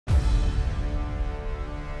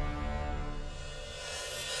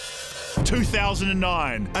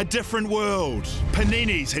2009, a different world.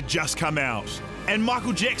 Paninis had just come out, and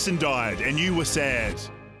Michael Jackson died, and you were sad.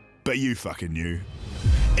 But you fucking knew.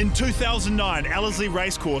 In 2009, Ellerslie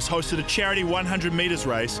Racecourse hosted a charity 100 metres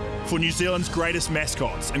race for New Zealand's greatest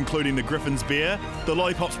mascots, including the Griffin's Bear, the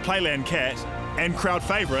Lollipops Playland Cat, and crowd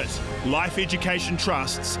favourite, Life Education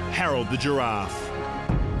Trust's Harold the Giraffe.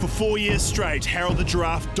 For 4 years straight, Harold the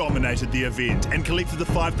Giraffe dominated the event and collected the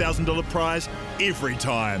 $5,000 prize every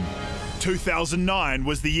time. 2009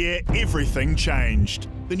 was the year everything changed.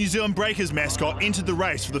 The New Zealand Breakers mascot entered the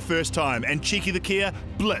race for the first time, and Cheeky the Kia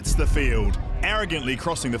blitzed the field, arrogantly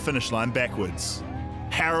crossing the finish line backwards.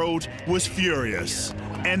 Harold was furious,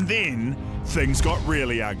 and then things got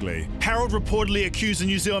really ugly. Harold reportedly accused the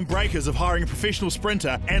New Zealand Breakers of hiring a professional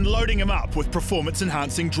sprinter and loading him up with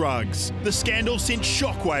performance-enhancing drugs. The scandal sent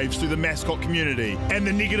shockwaves through the mascot community, and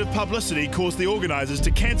the negative publicity caused the organisers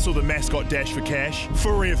to cancel the Mascot Dash for Cash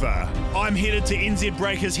forever. I'm headed to NZ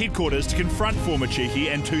Breakers headquarters to confront former Cheeky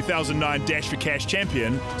and 2009 Dash for Cash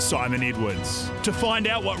champion Simon Edwards to find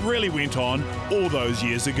out what really went on all those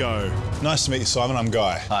years ago. Nice to meet you, Simon. I'm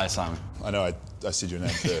Guy. Hi, Simon. I know I said your name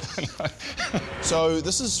first. So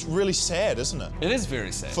this is really sad, isn't it? It is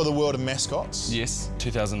very sad. For the world of mascots? Yes.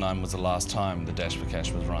 2009 was the last time the Dash for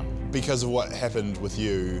Cash was run. Because of what happened with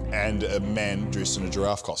you and a man dressed in a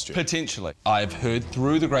giraffe costume? Potentially. I've heard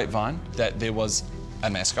through the grapevine that there was a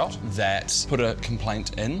mascot that put a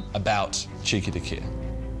complaint in about Cheeky the Kia.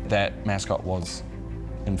 That mascot was,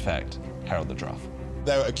 in fact, Harold the Giraffe.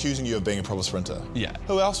 They were accusing you of being a proper sprinter? Yeah.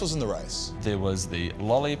 Who else was in the race? There was the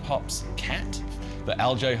Lollipops cat, the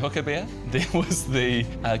LJ Hooker Bear. There was the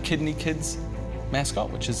Kidney Kids mascot,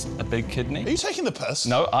 which is a big kidney. Are you taking the piss?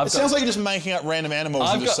 No, It sounds like you're just making up random animals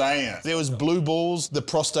and just saying it. There was Blue Balls, the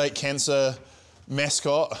prostate cancer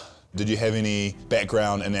mascot. Did you have any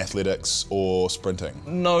background in athletics or sprinting?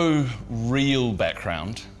 No real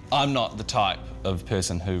background. I'm not the type of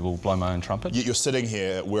person who will blow my own trumpet. Yet you're sitting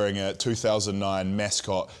here wearing a 2009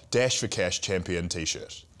 Mascot Dash for Cash champion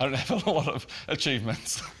t-shirt. I don't have a lot of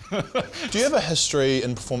achievements. Do you have a history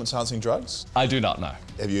in performance-enhancing drugs? I do not know.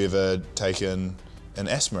 Have you ever taken an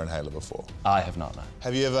asthma inhaler before? I have not, no.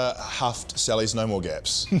 Have you ever huffed Sally's No More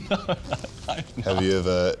Gaps? No, I have not. Have you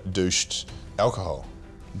ever douched alcohol?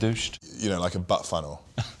 Douched? You know, like a butt funnel?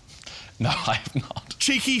 No, I have not.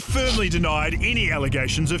 Cheeky firmly denied any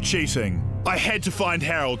allegations of cheating. I had to find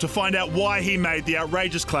Harold to find out why he made the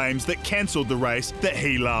outrageous claims that cancelled the race that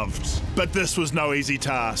he loved. But this was no easy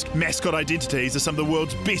task. Mascot identities are some of the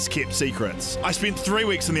world's best kept secrets. I spent 3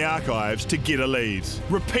 weeks in the archives to get a lead.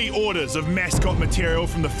 Repeat orders of mascot material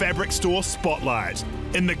from the fabric store Spotlight.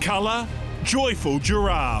 In the colour, Joyful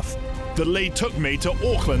Giraffe. The lead took me to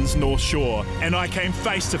Auckland's North Shore, and I came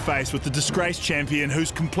face to face with the disgraced champion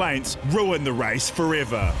whose complaints ruined the race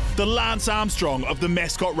forever. The Lance Armstrong of the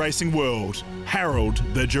mascot racing world, Harold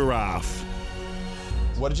the Giraffe.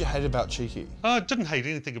 What did you hate about Cheeky? I didn't hate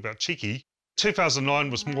anything about Cheeky.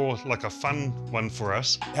 2009 was more like a fun one for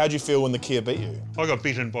us. How'd you feel when the Kia beat you? I got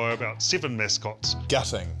beaten by about 7 mascots.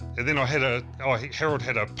 Gutting. And then Harold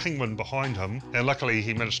had a penguin behind him, and luckily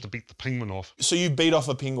he managed to beat the penguin off. So you beat off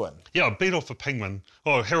a penguin? Yeah, I beat off a penguin.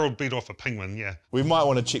 Oh, Harold beat off a penguin, yeah. We might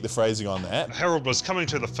want to check the phrasing on that. Harold was coming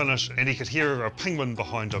to the finish and he could hear a penguin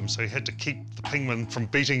behind him, so he had to keep the penguin from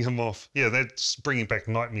beating him off. Yeah, that's bringing back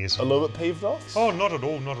nightmares. A little bit peeved off? Oh, not at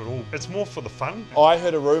all, not at all. It's more for the fun. I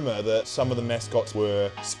heard a rumour that some of the mascots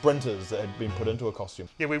were sprinters that had been put into a costume.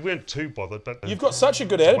 Yeah, we weren't too bothered, but... You've got such a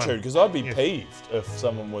good attitude, because I'd be peeved if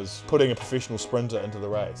someone was putting a professional sprinter into the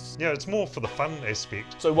race. Yeah, it's more for the fun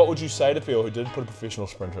aspect. So what would you say to people who did put a professional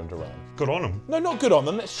sprinter into run? Good on them. No, not good on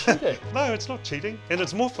them, that's cheating. No, it's not cheating, and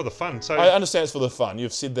it's more for the fun. So I understand it's for the fun.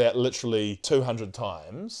 You've said that literally 200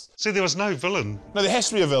 times. See, there was no villain. No, there has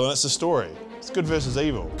to be a villain, it's a story. It's good versus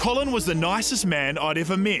evil. Colin was the nicest man I'd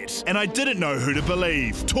ever met, and I didn't know who to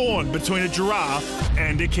believe. Torn between a giraffe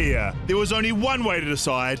and a Kia. There was only one way to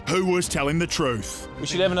decide who was telling the truth. We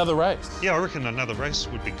should have another race. Yeah, I reckon another race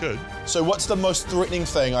would be good. So what's the most threatening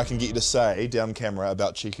thing I can get you to say down camera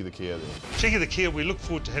about Cheeky the Kia then? Cheeky the Kia, we look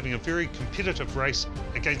forward to having a very competitive race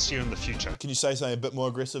against you in the future. Can you say something a bit more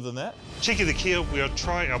aggressive than that? Cheeky the Kia, we'll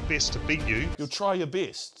try our best to beat you. You'll try your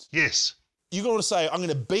best? Yes. You're going to say, I'm going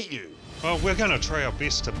to beat you. Well, we're going to try our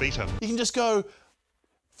best to beat him. You can just go,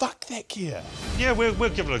 fuck that Kia. Yeah, we'll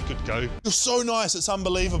give it a good go. You're so nice, it's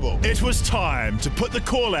unbelievable. It was time to put the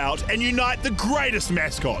call out and unite the greatest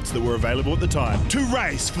mascots that were available at the time to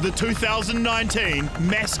race for the 2019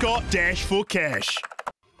 Mascot Dash for Cash.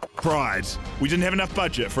 Pride. We didn't have enough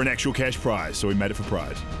budget for an actual cash prize, so we made it for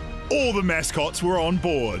Pride. All the mascots were on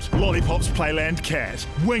board. Lollipop's Playland Cat,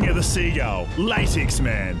 Winger the Seagull, Latex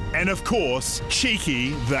Man, and of course,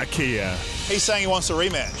 Cheeky the Kia. He's saying he wants a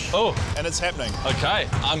rematch. Oh. And it's happening. Okay,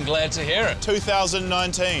 I'm glad to hear it.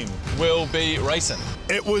 2019. We'll be racing.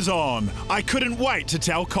 It was on. I couldn't wait to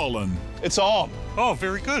tell Colin. It's on. Oh,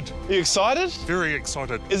 very good. Are you excited? Very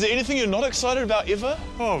excited. Is there anything you're not excited about ever?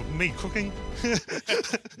 Oh, me cooking.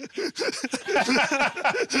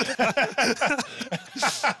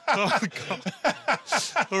 Oh, God.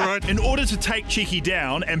 All right. In order to take Cheeky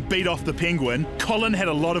down and beat off the penguin, Colin had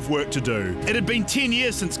a lot of work to do. It had been 10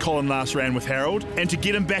 years since Colin last ran with Harold, and to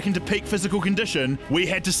get him back into peak physical condition, we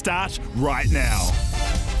had to start right now.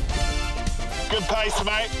 Good pace,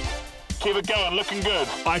 mate. Keep it going, looking good.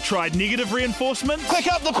 I tried negative reinforcement Pick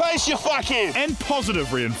up the pace, you fuckhead. and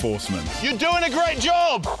positive reinforcement. You're doing a great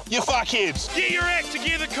job, you fuckheads. Get your act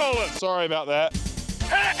together, Colin! Sorry about that.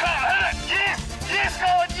 Hit it, Colin, hit it! Yes! Yes,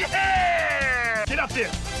 Colin, yeah! Get up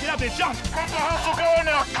there, jump! Put the hustle going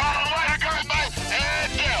now, Colin. Way to go, mate.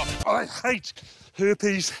 And down. I hate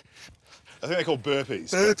herpes. I think they're called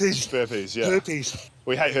burpees. Burpees. Burpees, yeah. Herpes.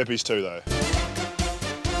 We hate herpes too, though.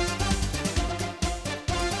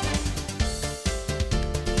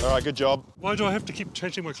 All right, good job. Why do I have to keep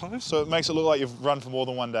changing my clothes? So it makes it look like you've run for more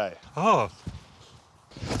than one day. Oh,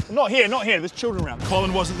 Not here, there's children around.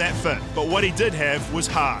 Colin wasn't that fit, but what he did have was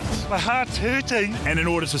heart. my heart's hurting. And in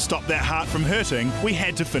order to stop that heart from hurting, we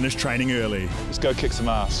had to finish training early. Let's go kick some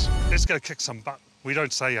ass. Let's go kick some butt. We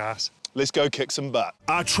don't say ass. Let's go kick some butt.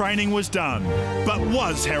 Our training was done, but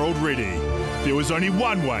was Harold ready? There was only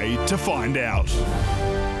one way to find out.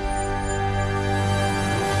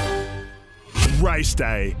 Race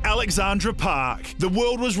day, Alexandra Park. The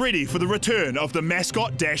world was ready for the return of the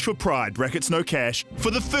Mascot Dash for Pride, brackets no cash, for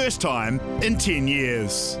the first time in 10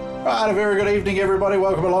 years. Right, a very good evening, everybody.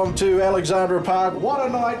 Welcome along to Alexandra Park. What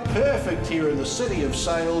a night, perfect here in the city of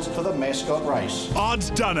Sales for the Mascot race.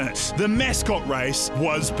 Odds done it. The Mascot race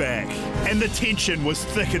was back, and the tension was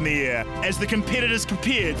thick in the air as the competitors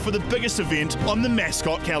prepared for the biggest event on the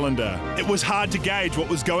Mascot calendar. It was hard to gauge what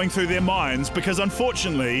was going through their minds because,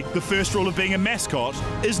 unfortunately, the first rule of being a mascot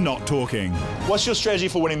is not talking. What's your strategy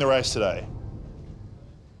for winning the race today?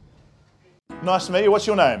 Nice to meet you. What's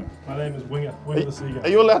your name? My name is Winger the Seagull. Are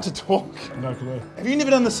you allowed to talk? No clue. Have you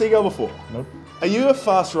never done the Seagull before? Nope. Are you a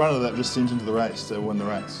fast runner that just sent into the race to win the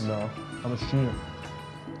race? No. I'm a student.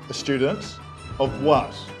 A student of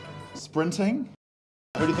what? Sprinting?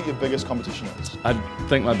 Who do you think your biggest competition is? I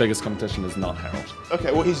think my biggest competition is not Harold.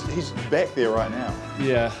 Okay, well he's back there right now.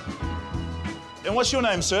 Yeah. And what's your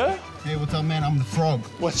name, sir? Hey, what's up, man? I'm the frog.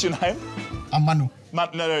 What's your name? I'm Manu.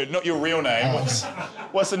 No, not your real name.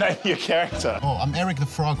 What's the name of your character? Oh, I'm Eric the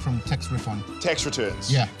Frog from Tax Refund. Tax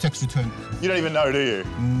returns. Yeah, tax return. You don't even know, do you?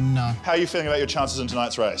 No. How are you feeling about your chances in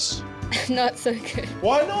tonight's race? Not so good.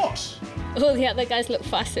 Why not? All the other guys look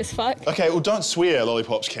fast as fuck. Okay, well don't swear,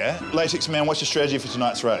 Lollipop's cat. Latex Man, what's your strategy for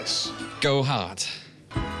tonight's race? Go hard.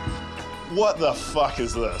 What the fuck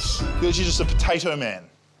is this? You're just a potato man.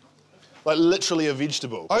 Like literally a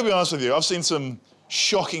vegetable. I'll be honest with you, I've seen some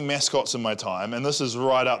shocking mascots in my time, and this is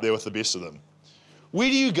right up there with the best of them. Where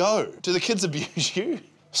do you go? Do the kids abuse you?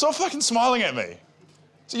 Stop fucking smiling at me.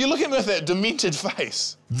 So you look at me with that demented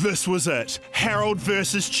face. This was it. Harold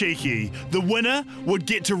versus Cheeky. The winner would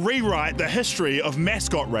get to rewrite the history of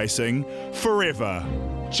mascot racing forever.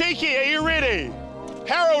 Cheeky, are you ready?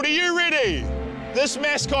 Harold, are you ready? This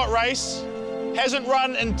mascot race hasn't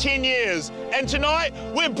run in 10 years, and tonight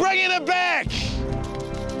we're bringing it back.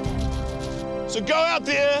 So go out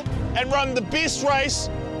there and run the best race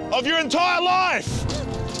of your entire life.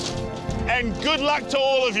 And good luck to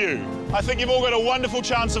all of you. I think you've all got a wonderful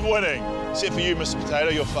chance of winning. Except for you, Mr. Potato,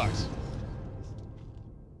 you're fucked.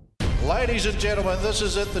 Ladies and gentlemen, this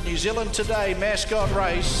is it, the New Zealand Today mascot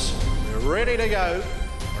race. We're ready to go.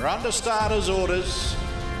 We're under starters' orders.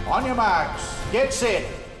 On your marks, get set,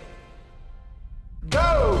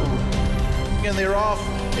 go! And they're off.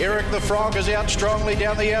 Eric the Frog is out strongly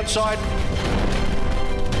down the outside.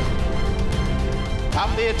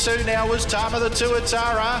 Up there too now was Tama the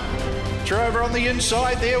Tuatara. Through over on the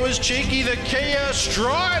inside there was Cheeky the Kia.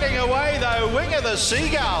 Striding away though, Winger the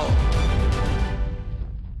Seagull.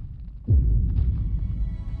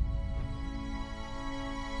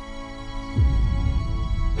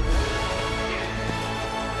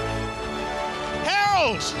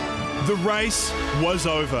 Harold! The race was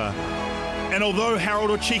over. And although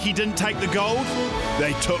Harold or Cheeky didn't take the gold,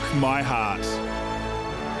 they took my heart.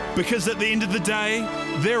 Because at the end of the day,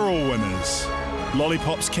 they're all winners.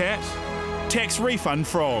 Lollipop's cat, tax refund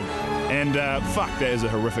frog, and fuck, that is a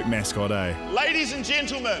horrific mascot, eh? Ladies and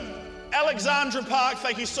gentlemen, Alexandra Park,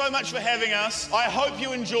 thank you so much for having us. I hope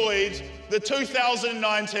you enjoyed the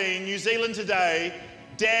 2019 New Zealand Today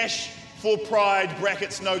Dash for Pride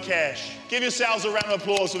brackets no cash. Give yourselves a round of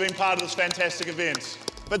applause for being part of this fantastic event.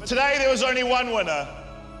 But today there was only one winner,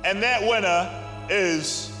 and that winner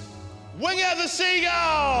is Winger the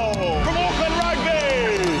Seagull from Auckland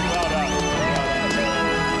Rugby. Well done.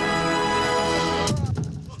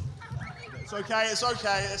 It's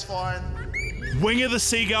okay, it's fine. Winger the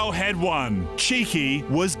Seagull had won. Cheeky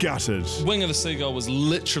was gutted. Winger the Seagull was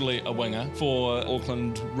literally a winger for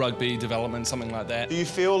Auckland Rugby development, something like that. Do you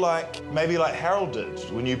feel like maybe like Harold did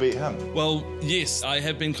when you beat him? Well, yes, I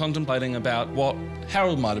have been contemplating about what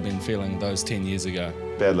Harold might have been feeling those 10 years ago.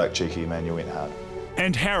 Bad luck, Cheeky, man, you went hard.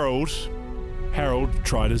 And Harold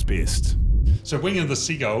tried his best. So Winger the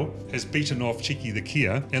Seagull has beaten off Cheeky the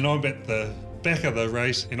Kia, and I'm at the back of the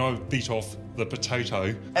race, and I beat off the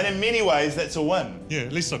Potato. And in many ways, that's a win. Yeah,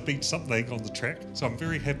 at least I beat something on the track, so I'm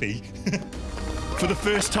very happy. For the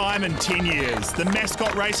first time in 10 years, the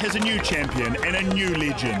Mascot race has a new champion and a new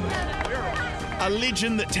legend. A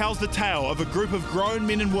legend that tells the tale of a group of grown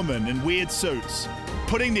men and women in weird suits,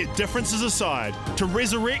 putting their differences aside to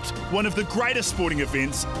resurrect one of the greatest sporting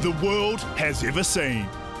events the world has ever seen.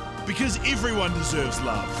 Because everyone deserves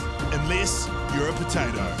love, unless you're a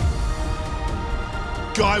potato.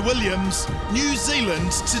 Guy Williams, New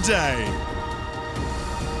Zealand Today.